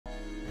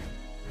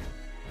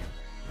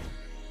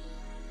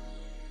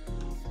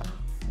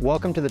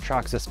Welcome to the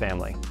Troxus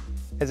family.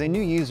 As a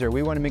new user,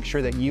 we want to make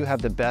sure that you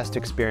have the best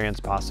experience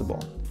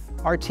possible.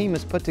 Our team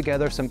has put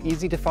together some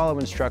easy-to-follow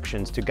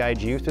instructions to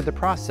guide you through the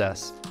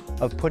process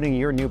of putting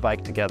your new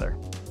bike together.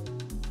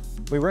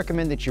 We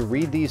recommend that you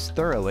read these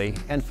thoroughly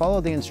and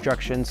follow the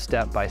instructions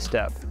step by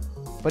step.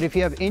 But if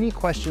you have any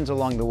questions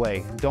along the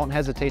way, don't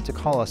hesitate to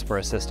call us for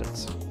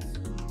assistance.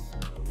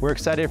 We're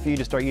excited for you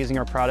to start using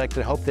our product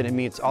and hope that it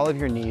meets all of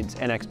your needs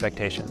and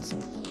expectations.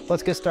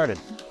 Let's get started.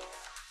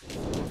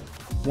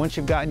 Once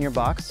you've gotten your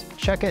box,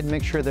 check it and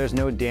make sure there's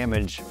no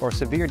damage or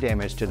severe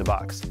damage to the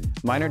box.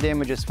 Minor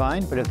damage is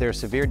fine, but if there's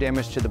severe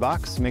damage to the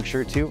box, make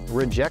sure to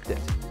reject it.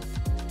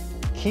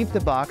 Keep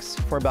the box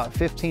for about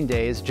 15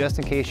 days just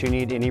in case you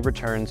need any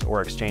returns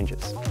or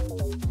exchanges.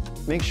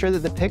 Make sure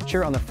that the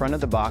picture on the front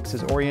of the box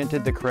is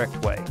oriented the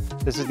correct way.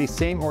 This is the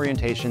same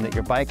orientation that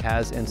your bike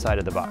has inside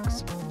of the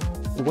box.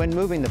 When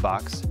moving the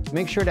box,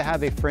 make sure to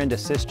have a friend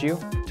assist you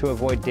to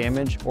avoid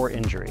damage or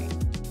injury.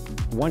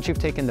 Once you've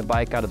taken the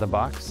bike out of the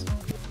box,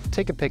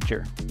 take a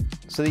picture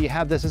so that you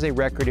have this as a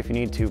record if you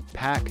need to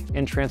pack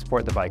and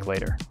transport the bike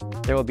later.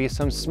 There will be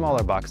some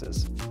smaller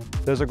boxes.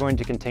 Those are going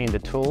to contain the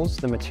tools,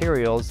 the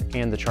materials,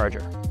 and the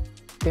charger.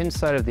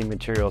 Inside of the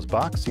materials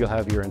box, you'll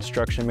have your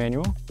instruction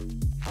manual,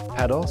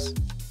 pedals,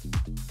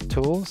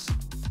 tools,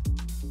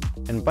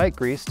 and bike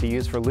grease to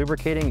use for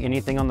lubricating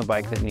anything on the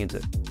bike that needs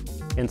it.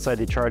 Inside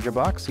the charger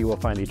box, you will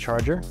find the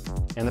charger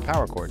and the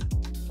power cord.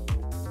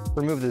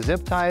 Remove the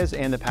zip ties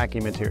and the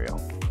packing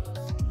material.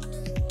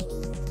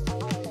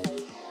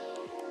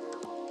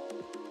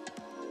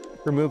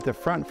 Remove the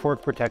front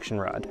fork protection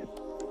rod.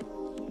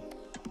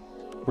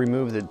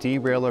 Remove the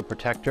derailleur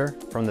protector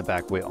from the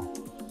back wheel.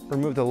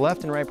 Remove the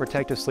left and right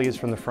protective sleeves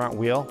from the front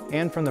wheel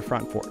and from the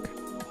front fork.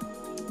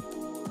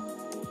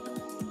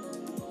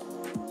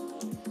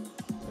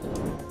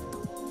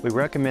 We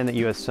recommend that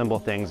you assemble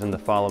things in the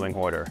following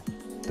order: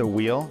 the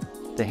wheel,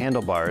 the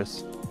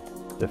handlebars,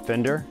 the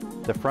fender,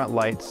 the front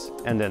lights,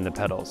 and then the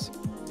pedals.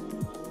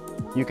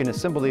 You can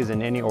assemble these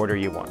in any order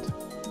you want.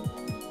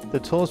 The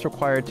tools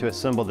required to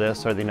assemble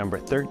this are the number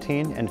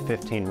 13 and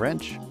 15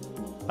 wrench,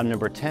 a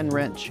number 10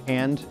 wrench,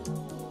 and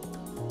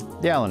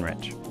the Allen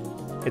wrench.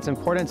 It's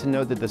important to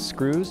note that the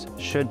screws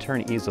should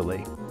turn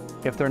easily.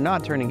 If they're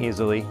not turning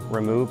easily,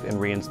 remove and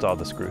reinstall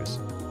the screws.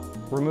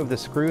 Remove the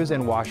screws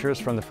and washers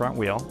from the front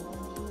wheel.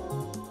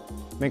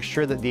 Make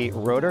sure that the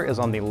rotor is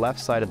on the left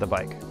side of the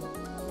bike.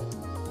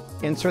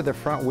 Insert the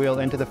front wheel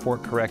into the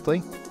fork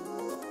correctly.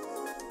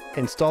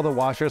 Install the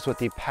washers with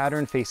the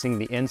pattern facing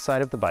the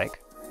inside of the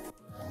bike.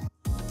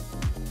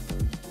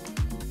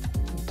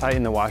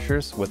 Tighten the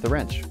washers with the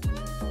wrench.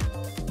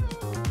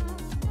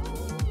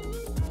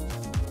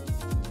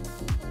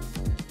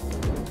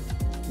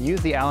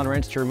 Use the Allen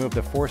wrench to remove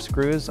the 4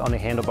 screws on the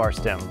handlebar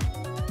stem.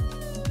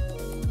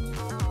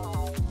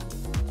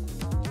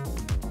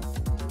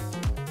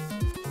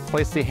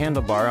 Place the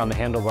handlebar on the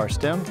handlebar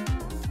stem,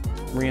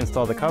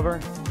 reinstall the cover,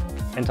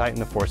 and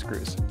tighten the 4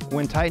 screws.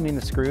 When tightening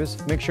the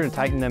screws, make sure to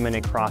tighten them in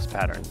a cross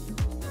pattern.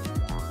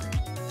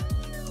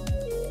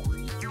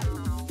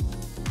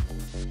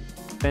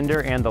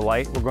 Fender and the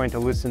light, we're going to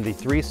loosen the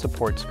 3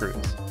 support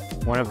screws.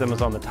 One of them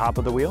is on the top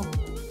of the wheel,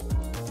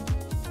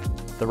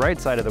 the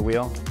right side of the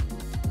wheel,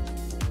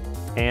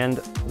 and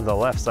the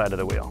left side of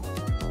the wheel.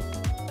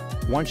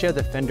 Once you have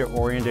the fender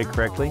oriented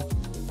correctly,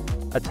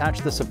 attach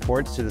the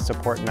supports to the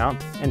support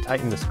mount and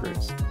tighten the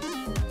screws.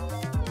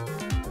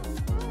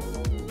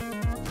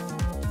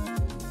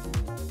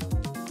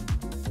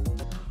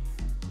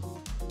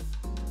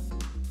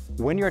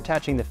 When you're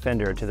attaching the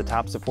fender to the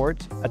top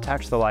support,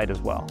 attach the light as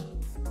well.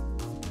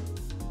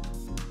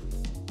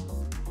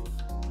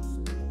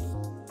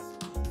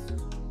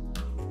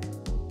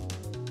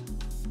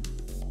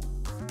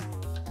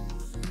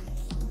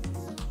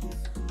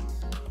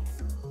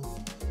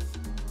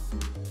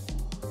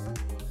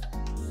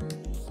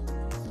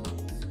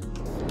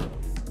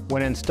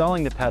 When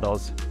installing the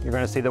pedals, you're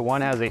going to see that one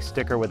has a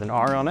sticker with an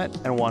R on it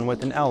and one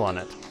with an L on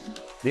it.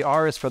 The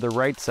R is for the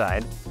right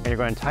side, and you're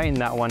going to tighten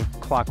that one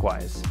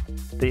clockwise.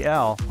 The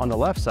L on the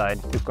left side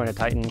is going to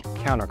tighten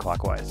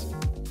counterclockwise.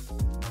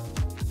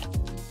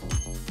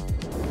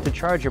 To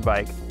charge your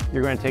bike,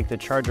 you're going to take the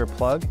charger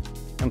plug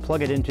and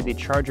plug it into the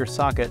charger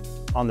socket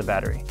on the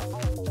battery.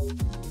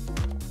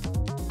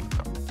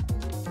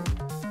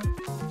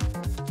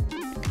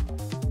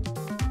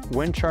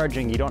 When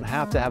charging, you don't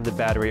have to have the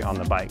battery on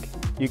the bike.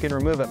 You can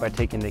remove it by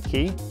taking the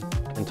key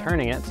and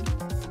turning it,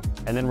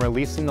 and then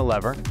releasing the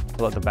lever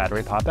to let the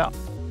battery pop out.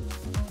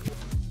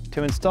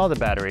 To install the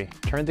battery,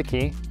 turn the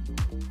key,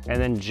 and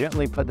then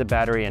gently put the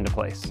battery into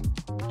place.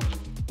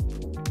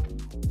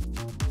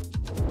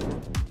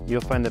 You'll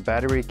find the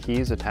battery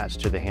keys attached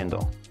to the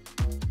handle.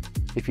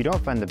 If you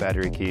don't find the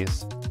battery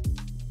keys,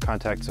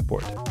 contact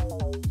support.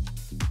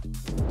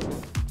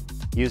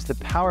 Use the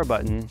power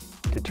button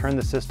to turn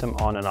the system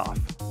on and off.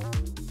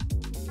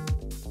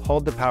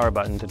 Hold the power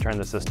button to turn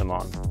the system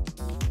on.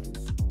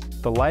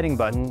 The lighting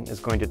button is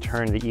going to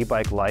turn the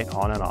e-bike light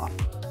on and off.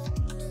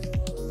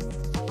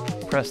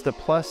 Press the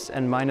plus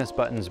and minus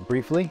buttons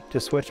briefly to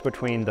switch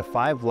between the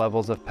 5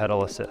 levels of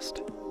pedal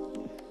assist.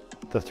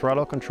 The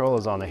throttle control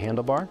is on the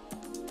handlebar.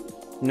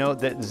 Note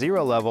that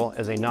 0 level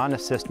is a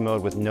non-assist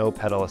mode with no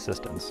pedal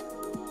assistance.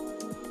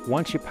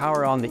 Once you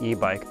power on the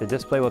e-bike, the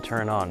display will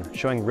turn on,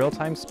 showing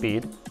real-time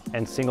speed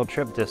and single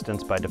trip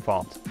distance by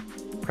default.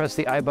 Press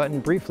the I button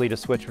briefly to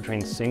switch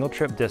between single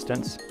trip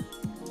distance,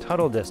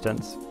 total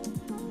distance,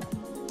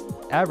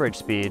 average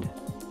speed,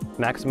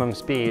 maximum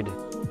speed,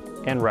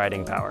 and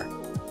riding power.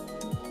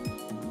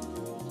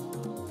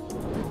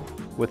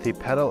 With the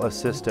pedal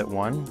assist at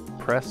 1,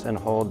 press and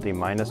hold the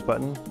minus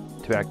button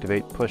to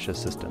activate push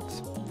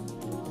assistance.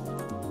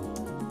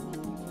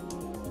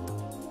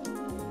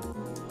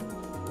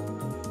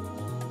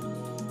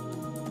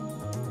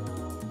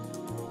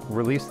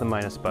 Release the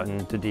minus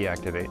button to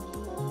deactivate.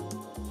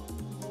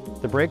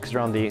 The brakes are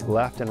on the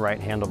left and right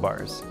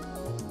handlebars.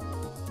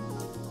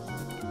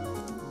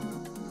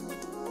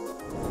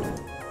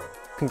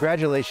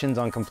 Congratulations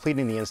on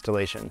completing the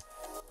installation.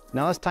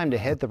 Now it's time to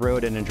hit the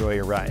road and enjoy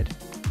your ride.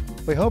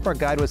 We hope our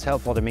guide was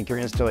helpful to make your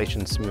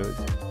installation smooth.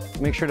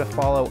 Make sure to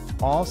follow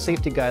all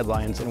safety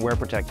guidelines and wear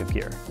protective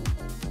gear.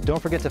 Don't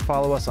forget to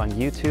follow us on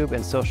YouTube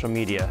and social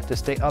media to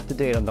stay up to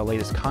date on the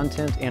latest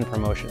content and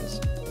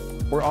promotions.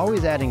 We're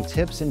always adding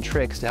tips and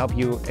tricks to help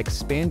you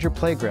expand your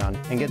playground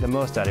and get the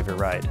most out of your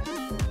ride.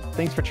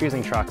 Thanks for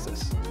choosing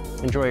Troxus.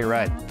 Enjoy your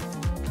ride.